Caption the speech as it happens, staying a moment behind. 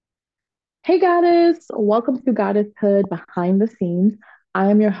Hey, Goddess. Welcome to Goddesshood Behind the Scenes.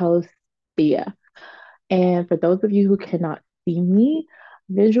 I am your host, Thea. And for those of you who cannot see me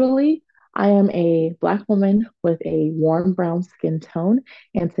visually, I am a Black woman with a warm brown skin tone.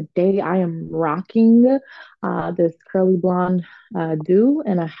 And today I am rocking this curly blonde do,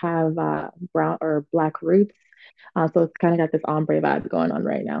 and I have brown or black roots. So it's kind of got this ombre vibe going on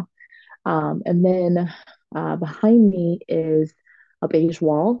right now. And then behind me is a beige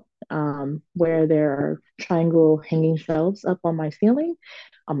wall where there are triangle hanging shelves up on my ceiling,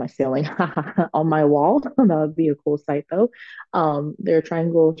 on my wall. That would be a cool sight though. There are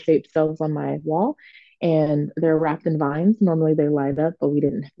triangle shaped shelves on my wall and they're wrapped in vines. Normally they light up, but we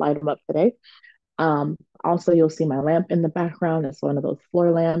didn't light them up today. Also, you'll see my lamp in the background. It's one of those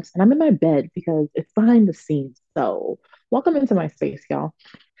floor lamps, and I'm in my bed because it's behind the scenes. So, welcome into my space, y'all.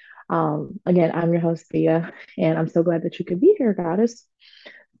 Again, I'm your host, Thea, and I'm so glad that you could be here, Goddess.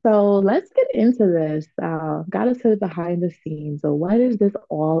 So let's get into this. Goddesshood behind the scenes. So, what is this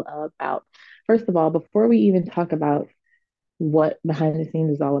all about? First of all, before we even talk about what behind the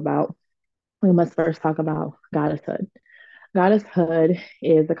scenes is all about, we must first talk about goddesshood. Goddesshood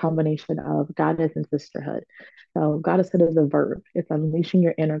is a combination of goddess and sisterhood. So, goddesshood is a verb, it's unleashing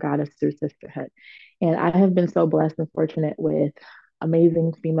your inner goddess through sisterhood. And I have been so blessed and fortunate with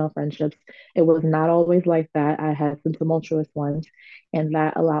amazing female friendships. It was not always like that. I had some tumultuous ones, and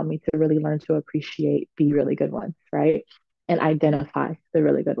that allowed me to really learn to appreciate the really good ones, right? And identify the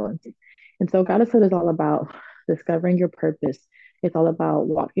really good ones. And so, goddesshood is all about discovering your purpose. It's all about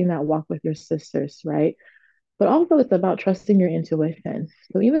walking that walk with your sisters, right? But also, it's about trusting your intuition.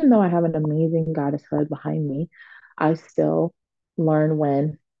 So, even though I have an amazing goddesshood behind me, I still learn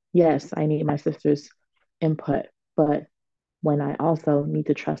when, yes, I need my sister's input, but when I also need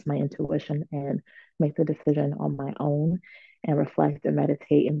to trust my intuition and make the decision on my own and reflect and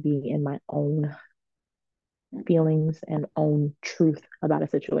meditate and be in my own feelings and own truth about a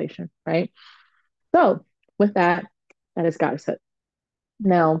situation, right? So, with that, that is goddesshood.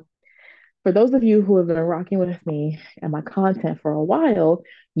 Now, for those of you who have been rocking with me and my content for a while,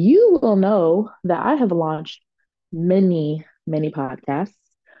 you will know that I have launched many podcasts,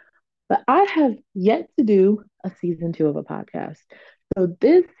 but I have yet to do a season two of a podcast. So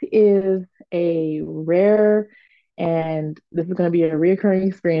this is a rare and this is going to be a reoccurring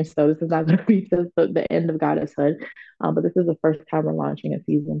experience. So this is not going to be just the end of Goddesshood, but this is the first time we're launching a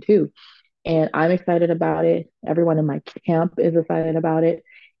season two. And I'm excited about it. Everyone in my camp is excited about it.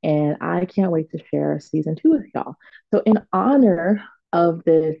 And I can't wait to share season two with y'all. So, in honor of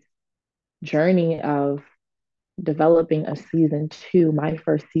this journey of developing a season two, my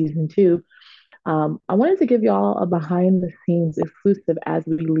first season two, I wanted to give y'all a behind the scenes exclusive as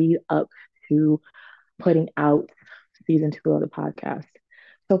we lead up to putting out season two of the podcast.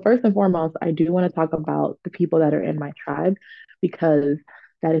 So, first and foremost, I do want to talk about the people that are in my tribe because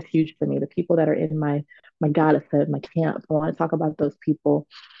that is huge to me. The people that are in my goddesshood, my camp. I want to talk about those people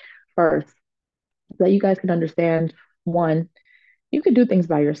first so that you guys can understand one, you could do things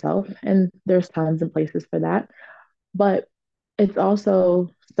by yourself, and there's times and places for that. But it's also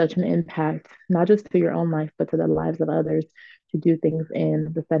such an impact, not just to your own life, but to the lives of others to do things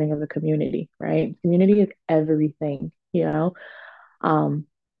in the setting of the community, right? Community is everything, you know? Um,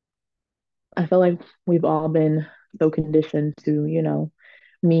 I feel like we've all been so conditioned to,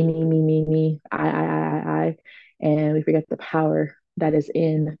 me, I, and we forget the power that is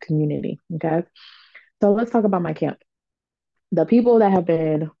in community. Okay. So let's talk about my camp. The people that have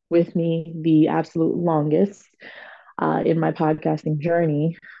been with me the absolute longest in my podcasting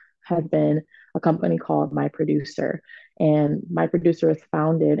journey has been a company called My Producer. And My Producer is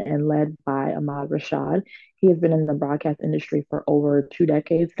founded and led by Ahmad Rashad. He has been in the broadcast industry for over 2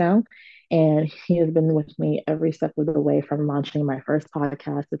 decades now. And he has been with me every step of the way from launching my first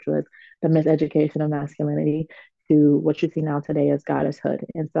podcast, which was The Miseducation of Masculinity, to what you see now today as Goddesshood.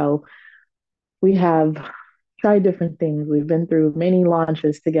 And so we have tried different things. We've been through many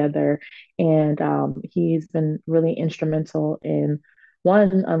launches together, and he's been really instrumental in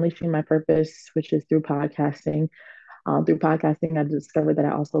one, unleashing my purpose, which is through podcasting. Through podcasting, I discovered that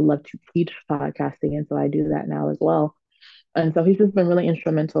I also love to teach podcasting, and so I do that now as well. And so he's just been really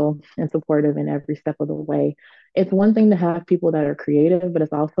instrumental and supportive in every step of the way. It's one thing to have people that are creative, but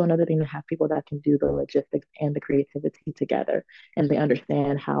it's also another thing to have people that can do the logistics and the creativity together. And they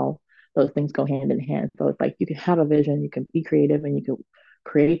understand how those things go hand in hand. So it's like you can have a vision, you can be creative, and you can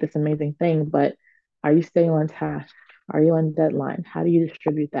create this amazing thing, but are you staying on task? Are you on deadline? How do you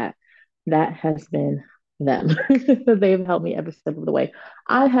distribute that? That has been them. They've helped me every step of the way.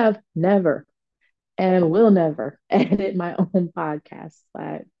 I have never and will never edit my own podcast.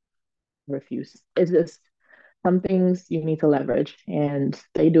 Like, refuse. It's just some things you need to leverage, and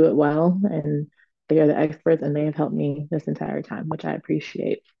they do it well, and they are the experts, and they have helped me this entire time, which I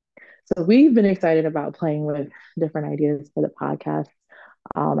appreciate. So we've been excited about playing with different ideas for the podcast.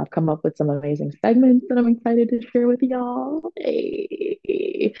 I've come up with some amazing segments that I'm excited to share with y'all.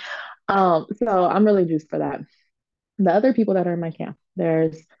 Hey. So I'm really juiced for that. The other people that are in my camp,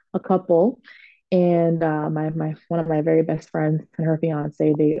 there's a couple, and my one of my very best friends and her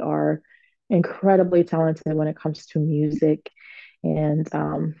fiance, they are incredibly talented when it comes to music, and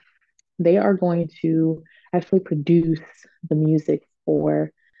they are going to actually produce the music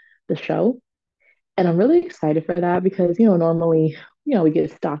for the show. And I'm really excited for that because, normally, we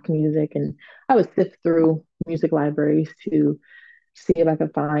get stock music, and I would sift through music libraries to see if I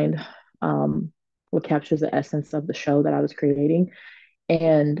could find what captures the essence of the show that I was creating.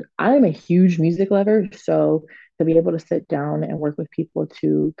 And I am a huge music lover. So to be able to sit down and work with people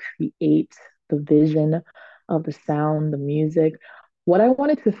to create the vision of the sound, the music, what I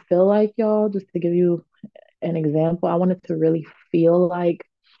wanted to feel like, y'all, just to give you an example, I wanted to really feel like,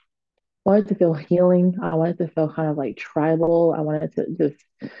 I wanted to feel healing. I wanted to feel kind of like tribal. I wanted to just,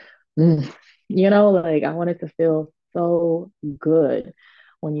 mm, like I wanted to feel so good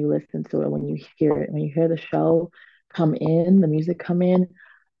when you listen to it, when you hear it, when you hear the show come in, the music come in.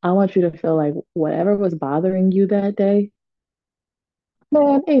 I want you to feel like whatever was bothering you that day,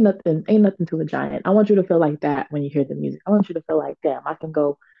 man, ain't nothing to a giant. I want you to feel like that when you hear the music. I want you to feel like, damn,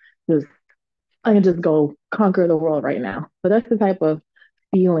 just, I can just go conquer the world right now. So that's the type of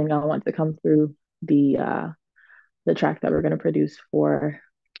feeling I want to come through the uh the track that we're going to produce for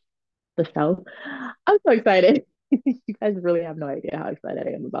the show. I'm so excited. You guys really have no idea how excited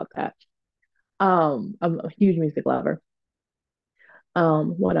I am about that. I'm a huge music lover.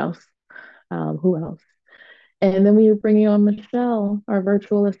 What else? Who else? And then we are bringing on Michelle, our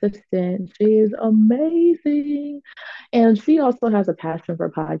virtual assistant. She is amazing. And she also has a passion for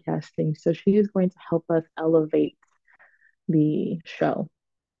podcasting. So she is going to help us elevate the show.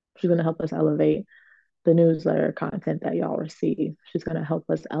 She's going to help us elevate the newsletter content that y'all receive. She's going to help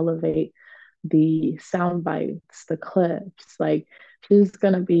us elevate the sound bites, the clips. Like, she's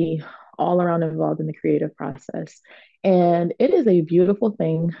going to be all around involved in the creative process. And it is a beautiful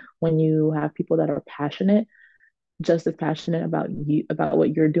thing when you have people that are passionate, just as passionate about you, about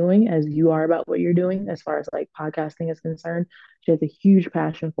what you're doing as you are about what you're doing, as far as like podcasting is concerned. She has a huge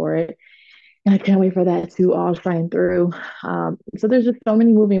passion for it. And I can't wait for that to all shine through. So there's just so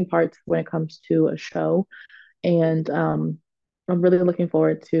many moving parts when it comes to a show. And I'm really looking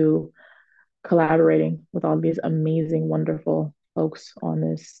forward to collaborating with all these amazing, wonderful folks on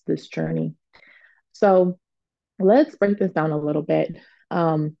this journey. So let's break this down a little bit.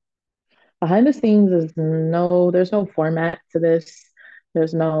 Um, Behind the scenes there's no format to this.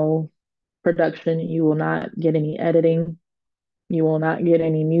 There's no production. You will not get any editing. You will not get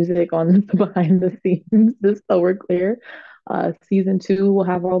any music on behind the scenes, just so we're clear. Season two will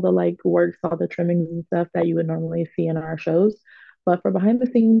have all the like works, all the trimmings and stuff that you would normally see in our shows. But for behind the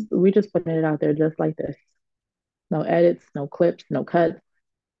scenes, we just putting it out there just like this. No edits, no clips, no cuts,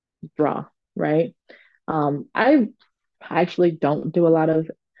 raw, right? I actually don't do a lot of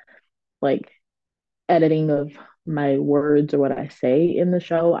like editing of my words or what I say in the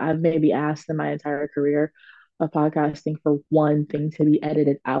show. I've maybe asked in my entire career of podcasting for one thing to be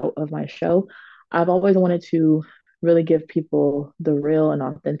edited out of my show. I've always wanted to really give people the real and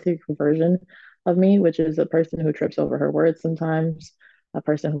authentic version of me, which is a person who trips over her words sometimes, a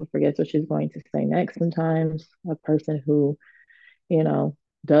person who forgets what she's going to say next sometimes, a person who, you know,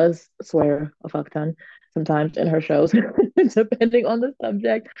 does swear a fuck ton sometimes in her shows, depending on the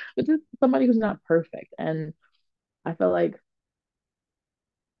subject, but just somebody who's not perfect. And I feel like,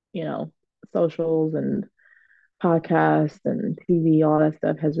 you know, socials and podcasts and TV, all that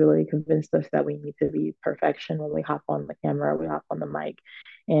stuff has really convinced us that we need to be perfection when we hop on the camera, we hop on the mic.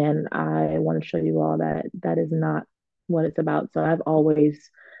 And I want to show you all that that is not what it's about. So I've always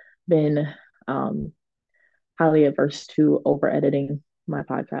been um, highly averse to over editing my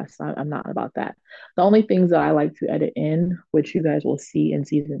podcast. I'm not about that. The only things that I like to edit in, which you guys will see in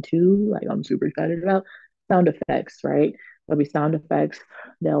season two, like I'm super excited about, sound effects, right? There'll be sound effects.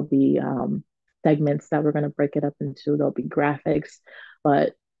 There'll be segments that we're going to break it up into. There'll be graphics,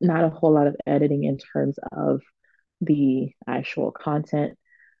 but not a whole lot of editing in terms of the actual content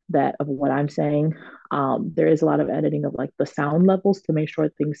that of what I'm saying. There is a lot of editing of like the sound levels to make sure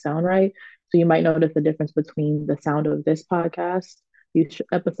things sound right. So you might notice the difference between the sound of this podcast, these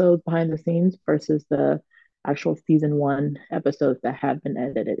episodes behind the scenes versus the actual season one episodes that have been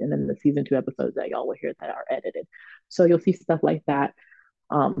edited, and then the season two episodes that y'all will hear that are edited. So you'll see stuff like that.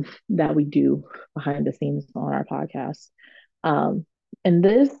 that we do behind the scenes on our podcast. Um, in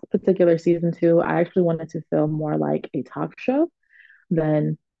this particular season two, I actually wanted to feel more like a talk show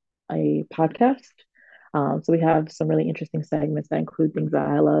than a podcast. So we have some really interesting segments that include things that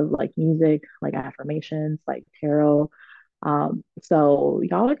I love, like music, like affirmations, like tarot. So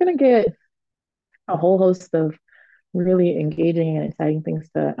y'all are gonna get a whole host of really engaging and exciting things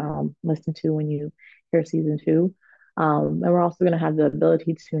to listen to when you hear season two. And we're also going to have the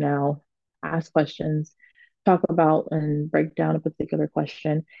ability to now ask questions, talk about and break down a particular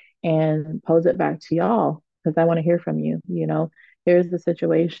question, and pose it back to y'all because I want to hear from you. Here's the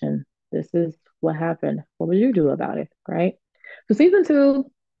situation. This is what happened. What would you do about it? Right? So, season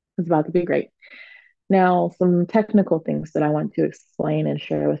two is about to be great. Now, some technical things that I want to explain and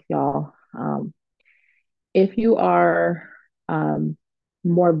share with y'all. If you are um,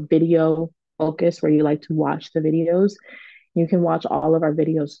 more video focused, where you like to watch the videos, you can watch all of our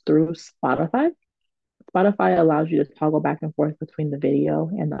videos through Spotify. Spotify allows you to toggle back and forth between the video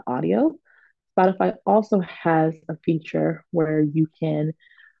and the audio. Spotify also has a feature where you can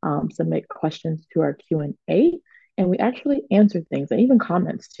submit questions to our Q&A, and we actually answer things and even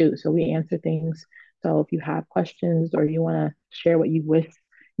comments too. So we answer things. So if you have questions or you want to share what you wish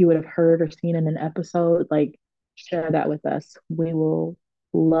you would have heard or seen in an episode, like share that with us. We will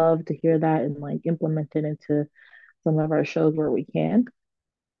love to hear that and like implement it into some of our shows where we can.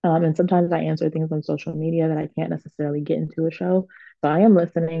 And sometimes I answer things on social media that I can't necessarily get into a show. So I am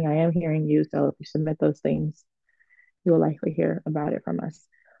listening, I am hearing you. So if you submit those things, you will likely hear about it from us.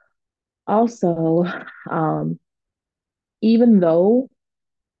 Also, um, even though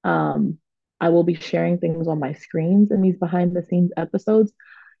um, I will be sharing things on my screens in these behind the scenes episodes,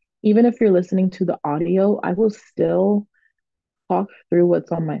 even if you're listening to the audio, I will still talk through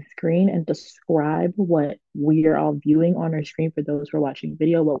what's on my screen and describe what we are all viewing on our screen for those who are watching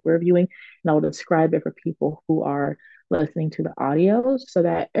video, what we're viewing. And I will describe it for people who are listening to the audio so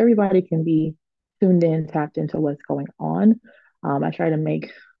that everybody can be tuned in, tapped into what's going on. I try to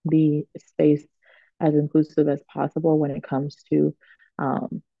make the space as inclusive as possible when it comes to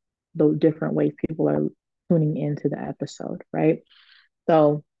um, the different ways people are tuning into the episode, right?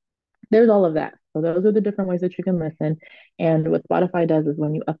 So there's all of that. So those are the different ways that you can listen. And what Spotify does is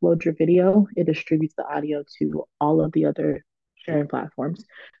when you upload your video, it distributes the audio to all of the other sharing platforms.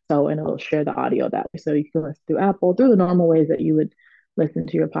 So, and it'll share the audio that way. So you can listen through Apple, through the normal ways that you would listen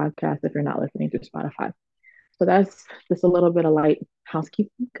to your podcast if you're not listening through Spotify. So that's just a little bit of light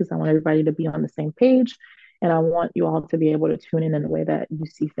housekeeping because I want everybody to be on the same page. And I want you all to be able to tune in a way that you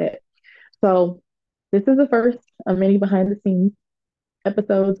see fit. So this is the first of many behind the scenes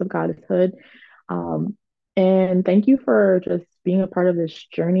episodes of Goddesshood. Um, and thank you for just being a part of this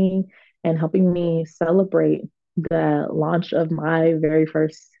journey and helping me celebrate the launch of my very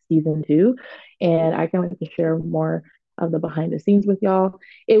first season two. And I can't wait to share more of the behind the scenes with y'all.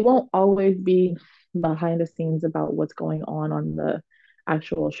 It won't always be behind the scenes about what's going on the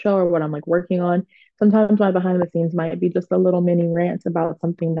actual show or what I'm like working on. Sometimes my behind the scenes might be just a little mini rant about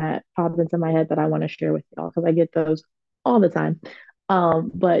something that pops into my head that I want to share with y'all because I get those all the time.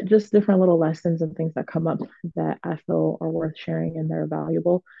 But just different little lessons and things that come up that I feel are worth sharing and they're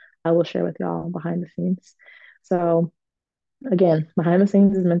valuable, I will share with y'all behind the scenes. So, again, behind the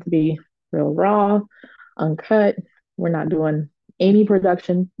scenes is meant to be real raw, uncut. We're not doing any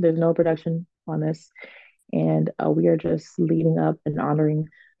production, there's no production on this. And we are just leading up and honoring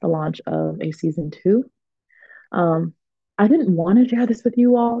the launch of a season two. Um, I didn't want to share this with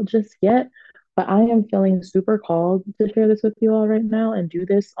you all just yet, but I am feeling super called to share this with you all right now and do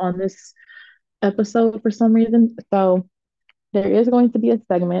this on this episode for some reason. So there is going to be a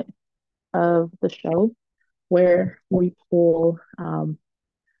segment of the show where we pull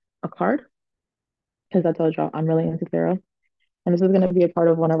a card because I told y'all I'm really into tarot. And this is going to be a part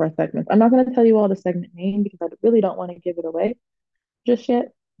of one of our segments. I'm not going to tell you all the segment name because I really don't want to give it away just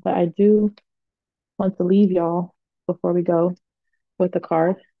yet, but I do want to leave y'all before we go with the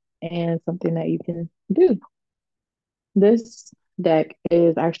card and something that you can do. This deck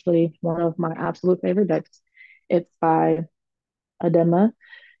is actually one of my absolute favorite decks. It's by Adema,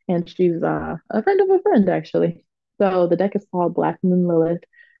 and she's a friend of a friend, actually. So the deck is called Black Moon Lilith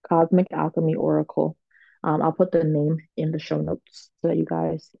Cosmic Alchemy Oracle. I'll put the name in the show notes so that you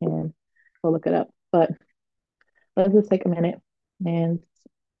guys can go look it up. But let's just take a minute and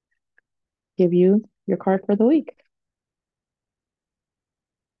give you your card for the week.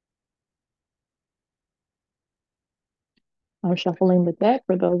 I'm shuffling the deck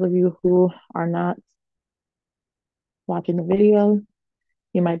for those of you who are not watching the video.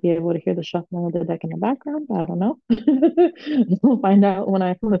 You might be able to hear the shuffling of the deck in the background. I don't know. We'll find out when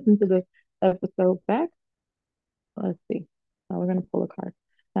I listen to the episode back. Let's see. Now we're going to pull a card.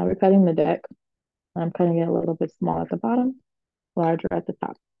 Now we're cutting the deck. I'm cutting it a little bit small at the bottom, larger at the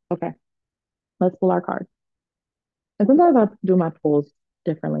top. Okay, let's pull our card. And sometimes I do my pulls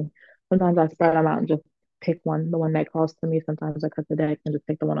differently. Sometimes I spread them out and just pick one, the one that calls to me. Sometimes I cut the deck and just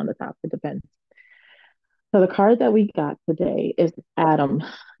pick the one on the top. It depends. So the card that we got today is Adam,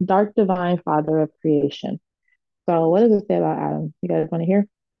 Dark Divine Father of Creation. So what does it say about Adam? You guys want to hear?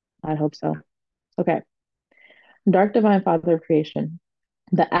 I hope so. Okay. Dark Divine Father of Creation.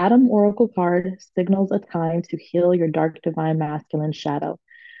 The Adam Oracle card signals a time to heal your dark divine masculine shadow,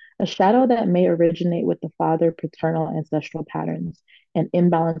 a shadow that may originate with the father paternal ancestral patterns and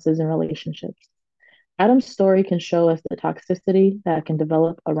imbalances in relationships. Adam's story can show us the toxicity that can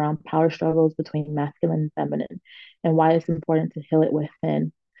develop around power struggles between masculine and feminine, and why it's important to heal it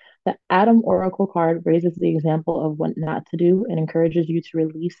within. The Adam Oracle card raises the example of what not to do and encourages you to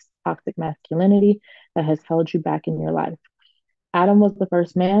release toxic masculinity that has held you back in your life. Adam was the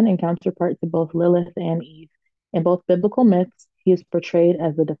first man and counterpart to both Lilith and Eve. In both biblical myths, he is portrayed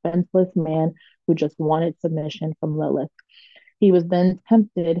as the defenseless man who just wanted submission from Lilith. He was then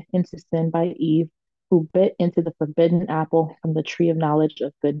tempted into sin by Eve, who bit into the forbidden apple from the tree of knowledge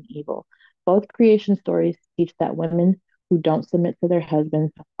of good and evil. Both creation stories teach that women who don't submit to their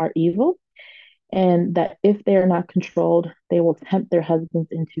husbands are evil, and that if they are not controlled, they will tempt their husbands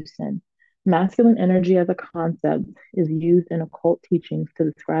into sin. Masculine energy as a concept is used in occult teachings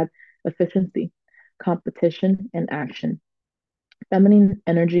to describe efficiency, competition, and action. Feminine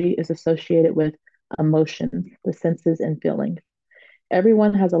energy is associated with emotions, the senses, and feelings.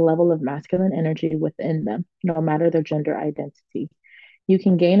 Everyone has a level of masculine energy within them, no matter their gender identity. You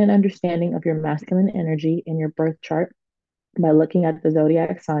can gain an understanding of your masculine energy in your birth chart by looking at the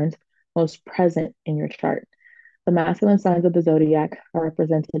zodiac signs most present in your chart. The masculine signs of the zodiac are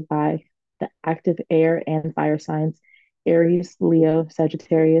represented by the active air and fire signs: Aries, Leo,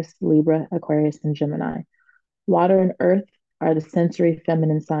 Sagittarius, Libra, Aquarius, and Gemini. Water and earth are the sensory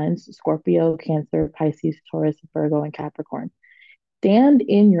feminine signs: Scorpio, Cancer, Pisces, Taurus, Virgo, and Capricorn. Stand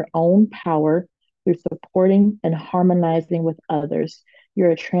in your own power through supporting and harmonizing with others.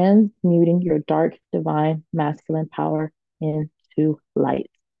 You're transmuting your dark, divine, masculine power into light.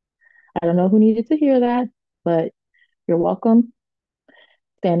 I don't know who needed to hear that, but you're welcome.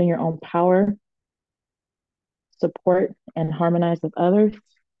 Stand in your own power, support and harmonize with others.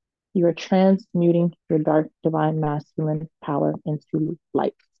 You are transmuting your dark, divine, masculine power into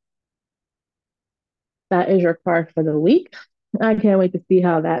light. That is your card for the week. I can't wait to see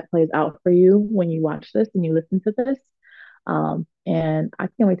how that plays out for you when you watch this and you listen to this. And I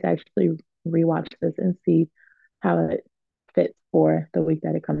can't wait to actually rewatch this and see how it fits for the week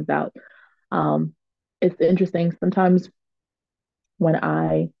that it comes out. Um, it's interesting. Sometimes when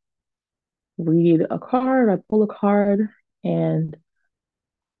I read a card, I pull a card, and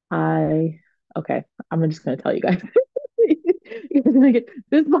I, okay, I'm just going to tell you guys. You're gonna get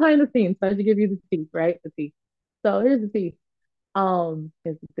this behind the scenes. So I should give you the tea, right? The tea. So here's the tea.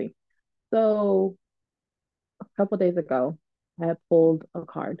 Here's the tea. So a couple days ago, I had pulled a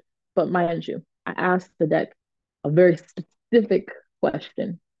card, but mind you, I asked the deck a very specific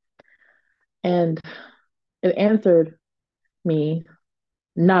question, and it answered me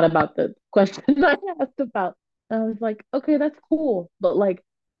not about the question I asked about. And I was like, okay, that's cool, but like,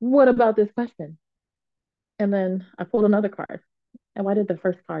 what about this question? And then I pulled another card. And why did the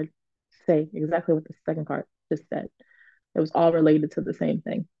first card say exactly what the second card just said? It was all related to the same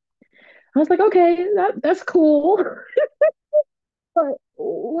thing. I was like, okay, that's cool. But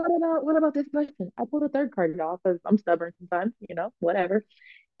what about this question? I pulled a third card, y'all, because I'm stubborn sometimes, whatever.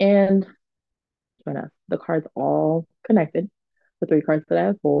 And sure enough, the cards all connected, the three cards that I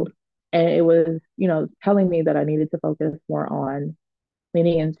have pulled. And it was, telling me that I needed to focus more on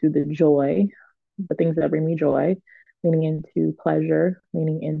leaning into the joy, the things that bring me joy, leaning into pleasure,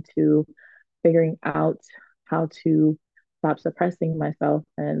 leaning into figuring out how to stop suppressing myself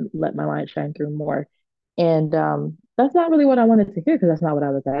and let my light shine through more. And that's not really what I wanted to hear because that's not what I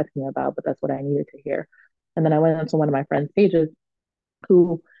was asking about, but that's what I needed to hear. And then I went onto one of my friends' pages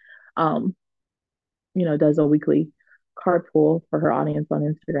who, um, does a weekly card pull for her audience on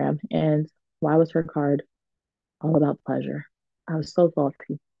Instagram. And why was her card all about pleasure? I was so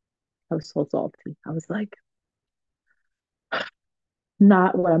salty. I was so salty. I was like,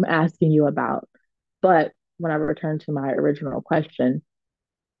 not what I'm asking you about. But when I returned to my original question,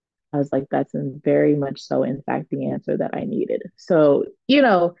 I was like, that's very much so, in fact, the answer that I needed. So,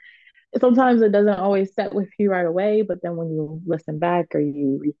 sometimes it doesn't always set with you right away, but then when you listen back or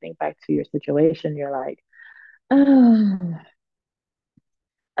you rethink back to your situation, you're like, oh,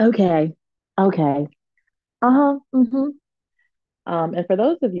 okay, okay, uh-huh, mm-hmm. And for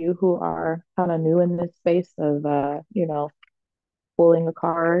those of you who are kind of new in this space of, pulling a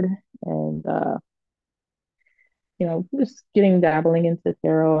card and, just getting dabbling into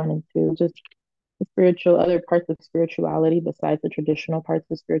tarot and into just the spiritual, other parts of spirituality besides the traditional parts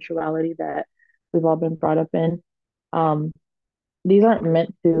of spirituality that we've all been brought up in. Um, these aren't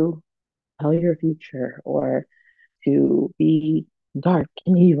meant to tell your future or to be dark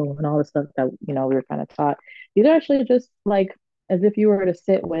and evil and all the stuff that, we were kind of taught. These are actually just like as if you were to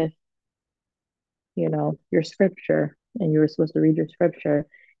sit with, your scripture and you were supposed to read your scripture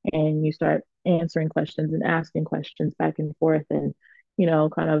and you start answering questions and asking questions back and forth and,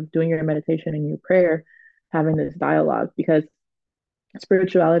 kind of doing your meditation and your prayer, having this dialogue because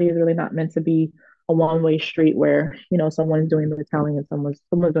spirituality is really not meant to be a one-way street where someone's doing the telling and someone's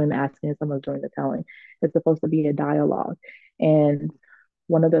doing the asking and someone's doing the telling. It's supposed to be a dialogue. And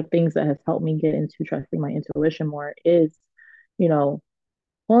one of the things that has helped me get into trusting my intuition more is you know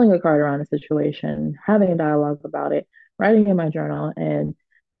pulling a card around a situation, having a dialogue about it, writing in my journal, and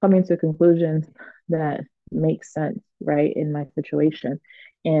coming to conclusions that make sense, right, in my situation,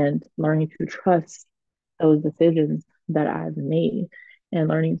 and learning to trust those decisions that I've made, and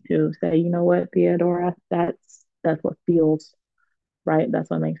learning to say, you know what, Theodora, that's what feels right. That's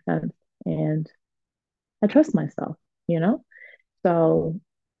what makes sense, and I trust myself. You know. So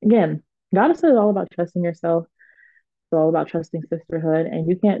again, Goddess is all about trusting yourself. It's all about trusting sisterhood, and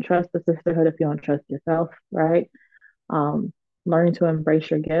you can't trust the sisterhood if you don't trust yourself, right? Um, Learning to embrace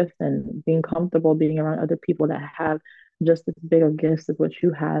your gifts and being comfortable being around other people that have just as big of gifts as what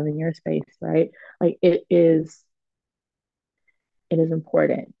you have in your space, right? Like it is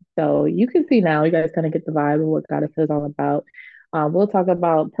important. So you can see now, you guys kind of get the vibe of what Goddess is all about. We'll talk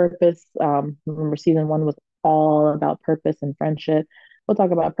about purpose. Remember, season one was all about purpose and friendship. We'll talk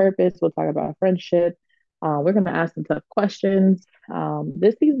about purpose. We'll talk about friendship. We're going to ask some tough questions.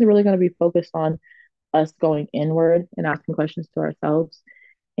 This season is really going to be focused on us going inward and asking questions to ourselves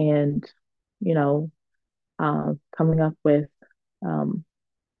and, you know, coming up with um,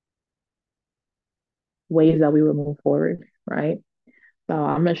 ways that we would move forward, right? So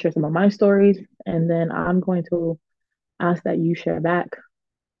I'm going to share some of my stories, and then I'm going to ask that you share back,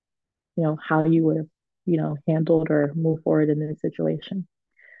 how you would have, handled or moved forward in this situation.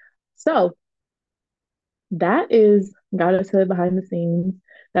 So that is Goddesshood behind the scenes.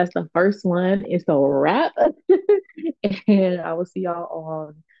 That's the first one. It's a wrap. And I will see y'all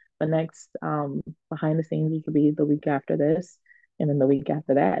on the next behind the scenes, which will be the week after this, and then the week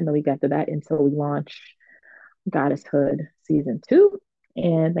after that, and the week after that until we launch Goddesshood season two.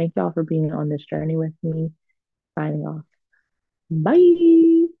 And thank y'all for being on this journey with me. Signing off.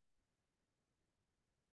 Bye.